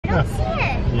don't see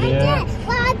it. Yeah.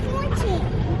 Well, I'm pointing.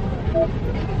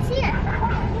 See it.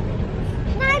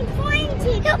 No, I'm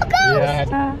pointing. Go, go.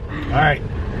 Yeah. All right.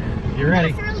 You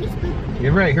ready?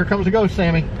 Get ready. Here comes the ghost,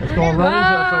 Sammy. It's going to run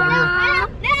into us over here.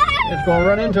 It's going to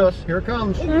run into us. Here it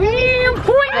comes. That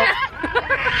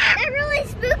really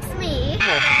spooks me.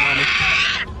 Mom.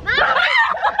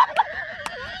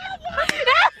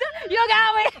 You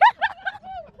got me.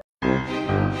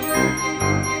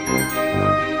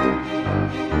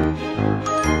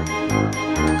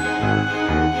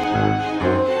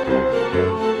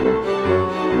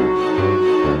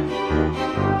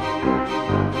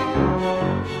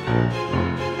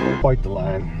 Quite the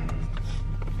line.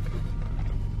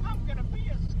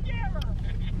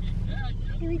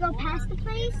 Can we go past the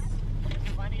place?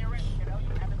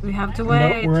 We have to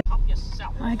wait. No,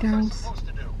 Hi, girls.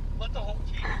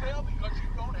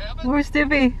 Where's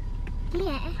Tippy?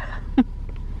 Yeah.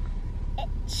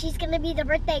 She's gonna be the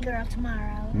birthday girl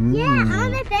tomorrow. Yeah,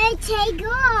 I'm a birthday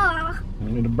girl.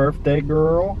 You're the birthday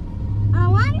girl.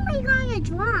 Why are we gonna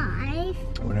drive?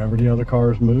 Whenever the other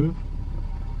cars move.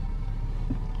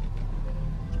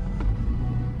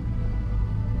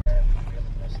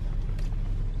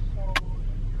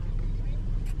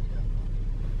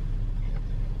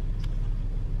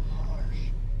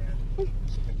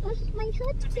 My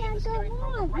hood can't go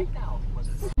on.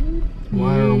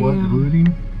 Why are what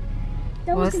rooting?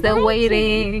 We're still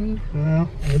waiting. Well,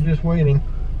 we're just waiting.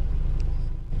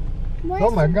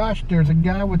 Oh my gosh, there's a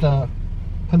guy with a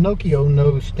Pinocchio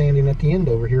nose standing at the end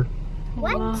over here.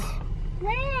 What? Wow.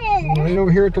 Where? Right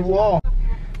over here at the wall.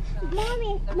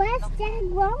 Mommy, what's that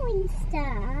glowing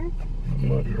stuff?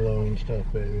 What glowing stuff,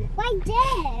 baby? Right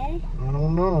there. I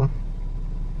don't know.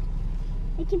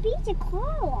 It could be the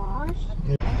car wash.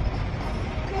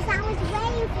 Because I was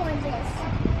waiting for this.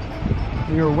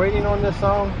 You were waiting on this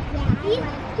song? Yeah.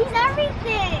 He's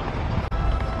everything. I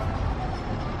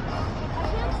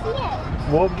can't see it.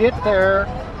 We'll get there.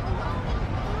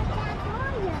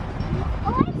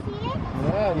 Oh, I see it.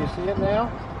 Yeah, you see it now?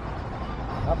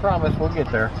 I promise we'll get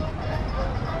there.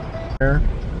 There.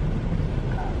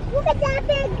 Look at that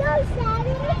big ghost,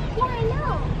 Daddy. Yeah, I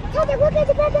know. Daddy, look at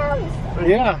the big ghost.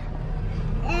 Yeah.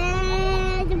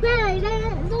 And the bird,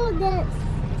 look at this.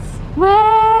 Way.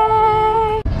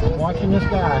 I'm watching this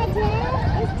guy.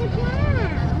 It's the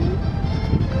clown.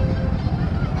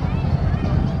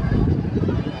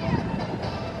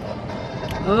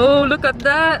 Oh, look at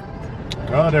that.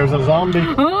 Oh, there's a zombie.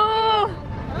 Oh.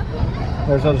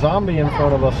 There's a zombie in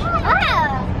front of us. Oh,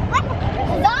 what?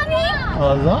 Zombie?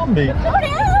 A zombie? Oh,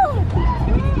 no.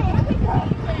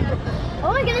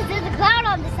 Oh my goodness, there's a cloud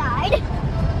on the side.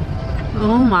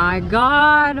 Oh my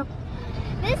God.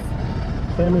 This?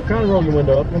 Sammy, try to roll your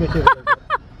window up. Let me see.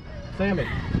 Sammy,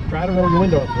 try to roll your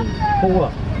window up, please. Pull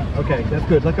up. Okay, that's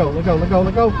good. Let go, let go, let go,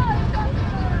 let go.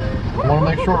 I want to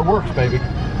make sure it works, baby.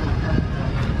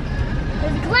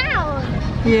 There's a cloud.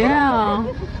 Yeah.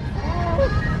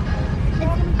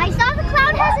 I saw the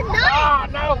cloud has a knife. Oh,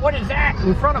 no, what is that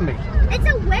in front of me? It's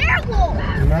a werewolf.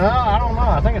 No, I don't know.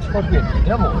 I think it's supposed to be a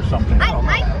devil or something. I don't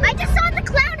know. I just saw the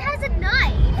cloud has a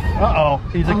knife. Uh-oh,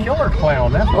 he's a killer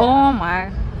clown. That's what. Oh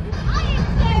my. I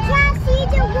can't see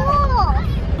the wolf.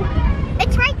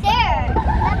 It's right there.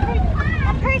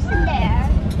 That person there.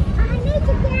 I need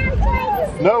to get outside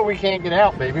to see. No, we can't get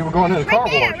out, baby. We're going to the car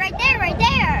wash. Right there, right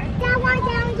there. That one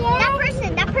down there?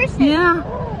 That person. Yeah.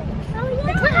 Oh,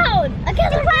 yeah. The cloud. Look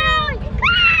at the cloud.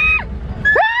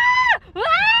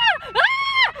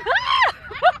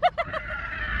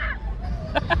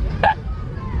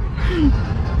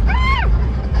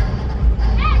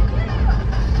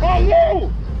 Hey,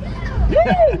 you!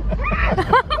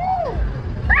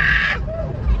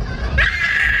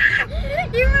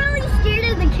 You're really scared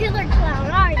of the killer clown,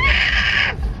 aren't you?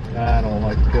 I don't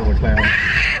like the killer clown.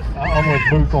 I'm with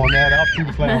Booth on that. I'll shoot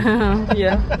the clown.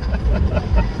 Yeah.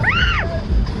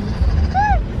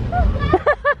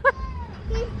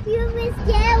 You were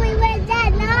scary with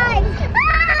that knife.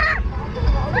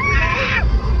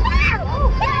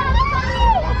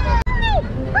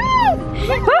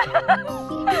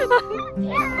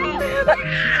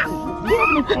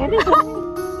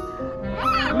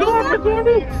 You want the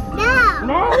candy? No.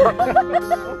 No?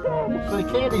 So the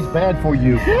candy's bad for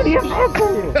you. Candy is bad for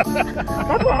you.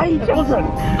 That's why I eat children.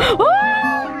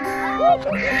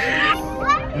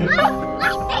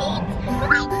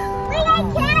 We got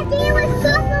candy with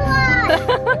Buffalo.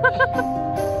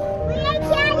 We got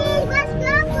candy with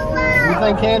Buffalo. You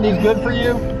think candy's good for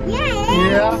you? Yeah.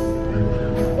 Yeah.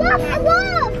 Look,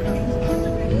 look.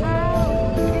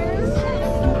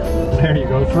 There you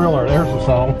go, Thriller. There's the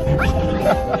song.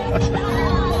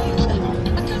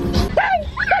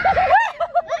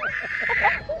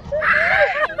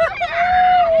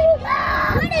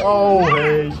 Oh,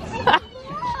 hey.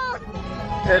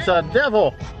 It's a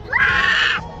devil.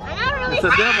 It's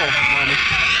a devil, Mommy.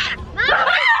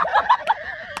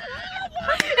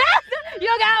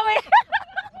 You got me.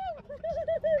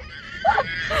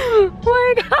 Oh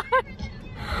my God.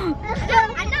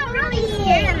 I'm not really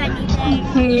scared of anything.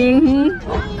 Mm-hmm.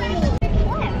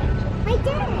 Right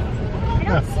there. I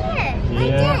don't see it. Right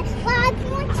Yeah. there. Well, I'm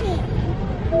pointing.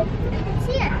 I don't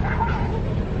see it.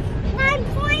 I'm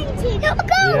pointing. Oh,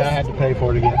 ghost! Yeah, I had to pay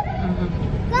for it again.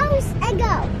 Ghost and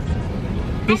ghost.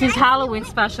 This is Halloween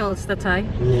specials, Tatay.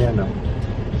 Yeah, no.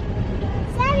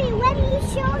 Sammy, let me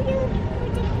show you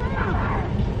the car.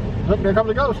 Look, there comes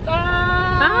a ghost.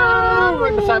 Ah,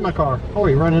 right beside my car. Oh,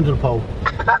 he ran into the pole.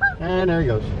 And there he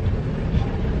goes.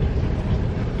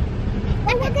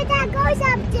 And look at that ghost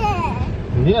up there.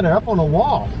 Yeah, they're up on the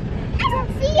wall. I don't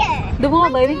see it. The wall,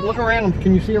 lady. Look around.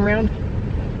 Can you see around?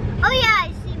 Oh yeah,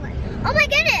 I see one. Oh my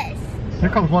goodness. There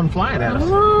comes one flying at us.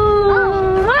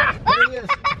 Oh. There he is.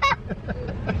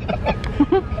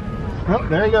 Oh,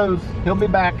 there he goes. He'll be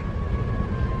back.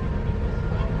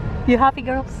 You happy,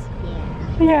 girls?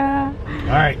 Yeah. All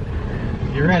right.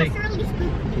 You ready? It's really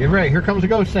spooky. Get ready. Here comes the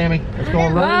ghost, Sammy. It's going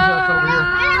to run into us over here.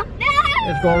 No.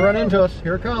 It's going to run into us.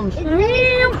 Here it comes. It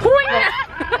really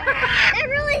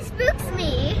spooks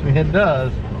me. It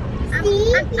does. I'm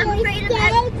afraid of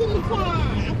that.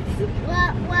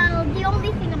 Well, the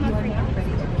only thing I'm afraid of.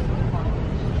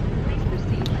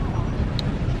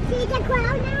 See the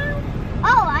crowd now?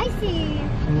 Oh, I see.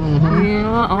 Mm-hmm.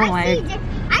 Yeah. Oh my.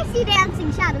 I see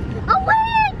dancing shadows. A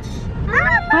witch!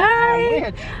 Hi.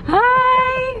 Witch.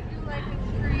 Hi.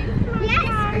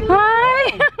 Yes.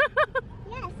 Hi.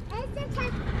 Yes. It's a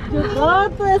tap. God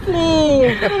bless me.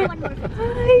 One more.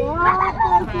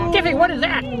 Tiffy, what is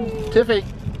that? Tiffy.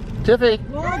 Tiffy.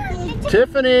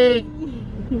 Tiffany.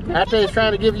 Atte's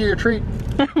trying to give you your treat.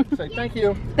 Say thank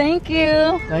you. Thank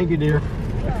you. Thank you, dear.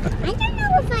 I don't know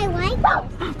if I like it.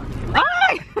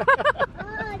 Hi.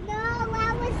 Oh no, I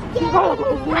was scared. Oh,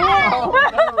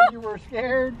 no, you were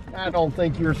scared? I don't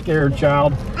think you're scared,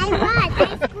 child. I was. I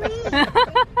screamed.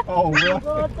 Oh, really?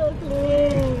 Go to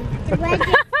sleep. It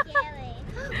wasn't scary.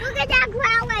 Look at that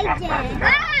ground right there.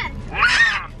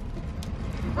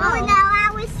 Oh no,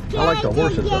 I was scared. I like the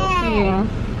horses, though. Yeah.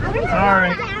 All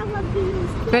right.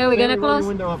 Okay, we're gonna Roll your close.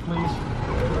 window up, please.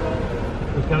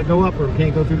 It's got to go up or we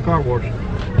can't go through the car wash.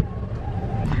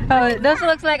 Oh, those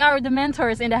looks like our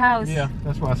Dementors in the house. Yeah,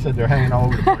 that's why I said they're hanging all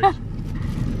over the place.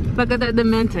 Look at the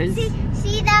Dementors.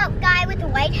 See that guy with the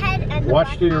white head and the Watch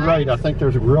black to your eyes? right. I think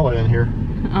there's a gorilla in here.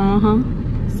 Uh-huh.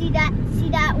 See that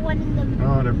one in the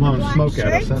Oh, they're blowing black smoke shirt?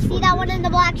 at us. That's See what that it one is. in the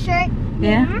black shirt?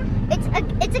 Yeah.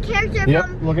 It's a character Yep,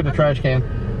 from. look at the trash can.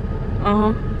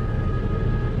 Uh-huh.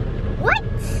 What?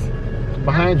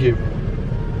 Behind you.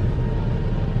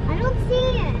 I don't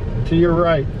see it. To your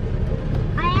right.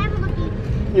 I am looking.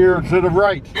 You're to the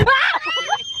right. I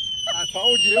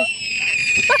told you.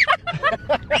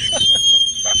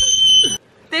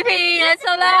 Tiffy, that's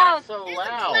so loud. So There's a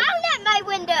loud. clown at my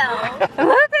window.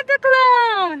 Look at the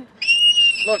clown.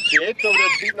 Look, it's over there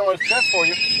beating on his chest for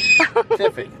you.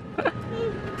 Tiffy.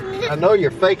 I know you're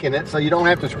faking it, so you don't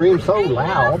have to scream so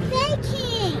loud.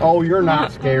 Faking. Oh, you're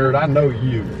not scared. I know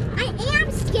you. I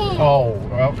am scared. Oh,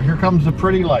 well, here comes the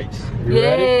pretty lights. You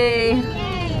ready? Yay.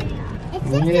 Yay. Is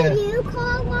this Yeah. the new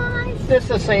car wash? It's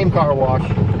the same car wash.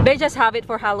 They just have it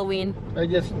for Halloween. They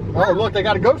just, oh, look, they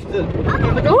got a ghost. There's a ghost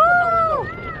in the Woo!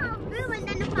 window. Blue and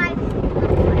then the five.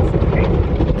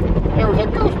 There was a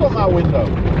ghost on my window.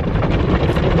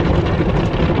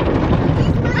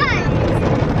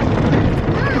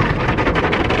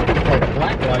 Oh, the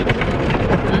black light.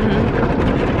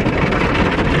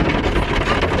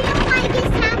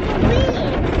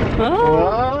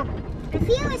 Oh. I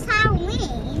feel it's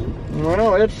Halloween.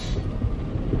 Well, it's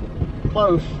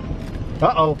close.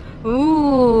 Uh-oh.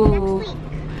 Ooh. Next week.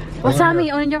 What's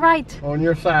Sammy on your right? On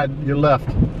your side, your left.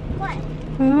 What?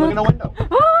 Look in the window.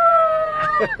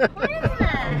 Oh. What is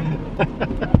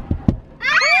that?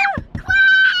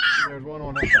 There's one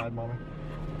on that side, Mommy.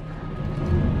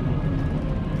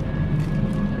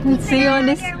 Let's see on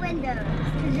this. Your windows,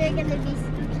 because they're gonna be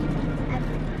spooky things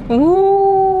everywhere.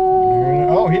 Ooh.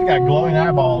 Oh, he's got glowing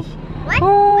eyeballs. What?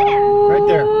 Oh. Where? Right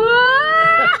there. I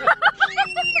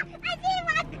see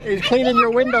one. He's cleaning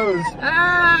your windows. It's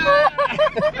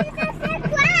a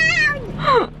clown.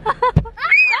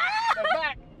 They're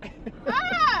back.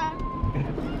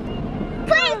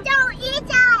 Please don't eat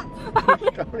us.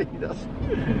 Don't eat us.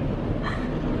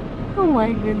 Oh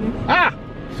my goodness. Ah!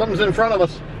 Something's in front of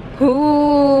us.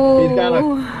 Ooh. He's got a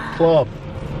club.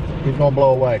 He's gonna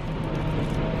blow away.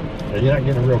 Yeah, you're not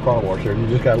getting a real car wash here. You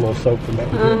just got a little soap from that.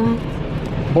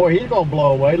 Boy, he's gonna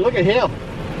blow away. Look at him.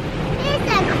 There's a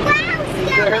cloud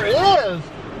still. There is.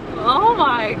 Oh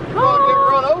my Oh, god. get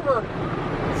run over.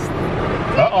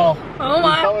 Uh-oh. Oh He's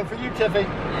my. coming for you, Tiffy.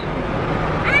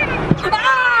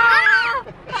 Ah!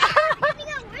 We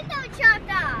got window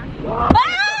chopped off. Ah!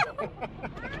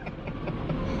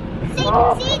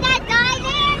 See that guy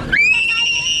there?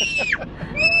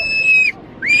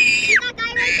 See that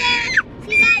guy right there?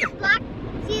 See that black?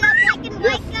 See that black and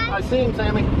Yes, white guy? I see him,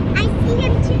 Sammy. I see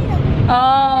him too.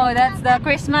 Oh, that's the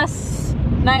Christmas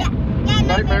night. Yeah,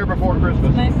 Nightmare Before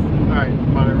Christmas. Nice. Alright,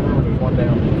 I remember there's one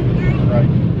down. Right.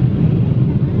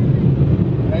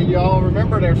 Hey, y'all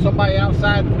remember there's somebody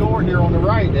outside the door here on the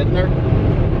right, isn't there?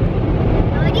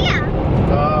 No idea.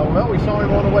 Well, we saw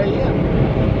him on the way in.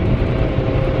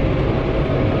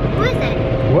 Who is it?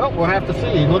 Well, we'll have to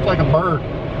see. He looked like a bird.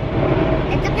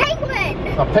 It's a penguin.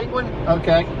 A penguin?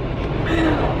 Okay.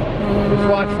 Let's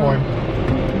watch for him.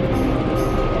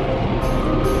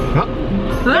 Huh?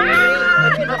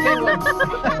 Ah! A penguin.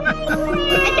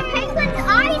 And the penguin's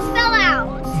eyes fell out.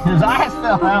 His eyes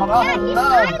fell out. Oh, Yeah, he's no.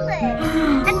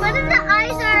 eyeless. And one of the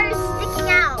eyes are sticking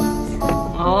out.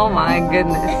 Oh my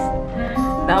goodness.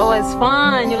 That was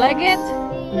fun. You like it?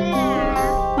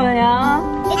 Yeah. Oh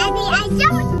yeah? I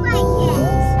don't like it.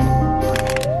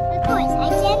 Of course, I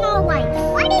did not like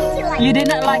it. Why didn't you like You it? did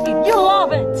not like it. You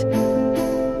love it.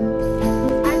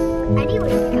 I knew we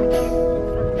got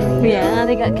candy. Yeah,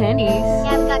 they got candies.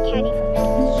 Yeah, we got candy from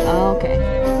them. Oh, okay.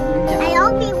 I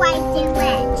only like the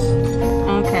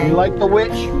witch. Okay. You like the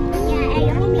witch? Yeah,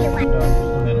 I only like. No,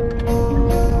 just a minute.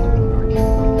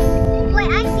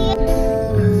 Wait, I see it.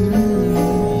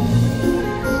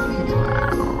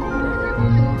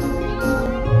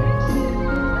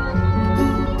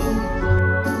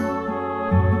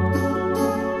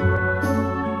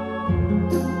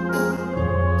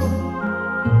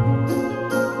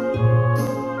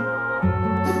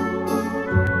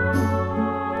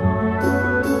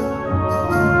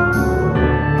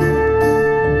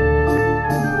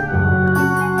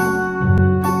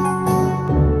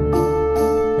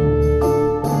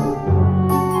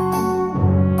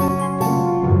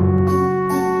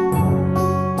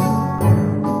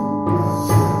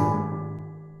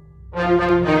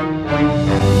 Thank you.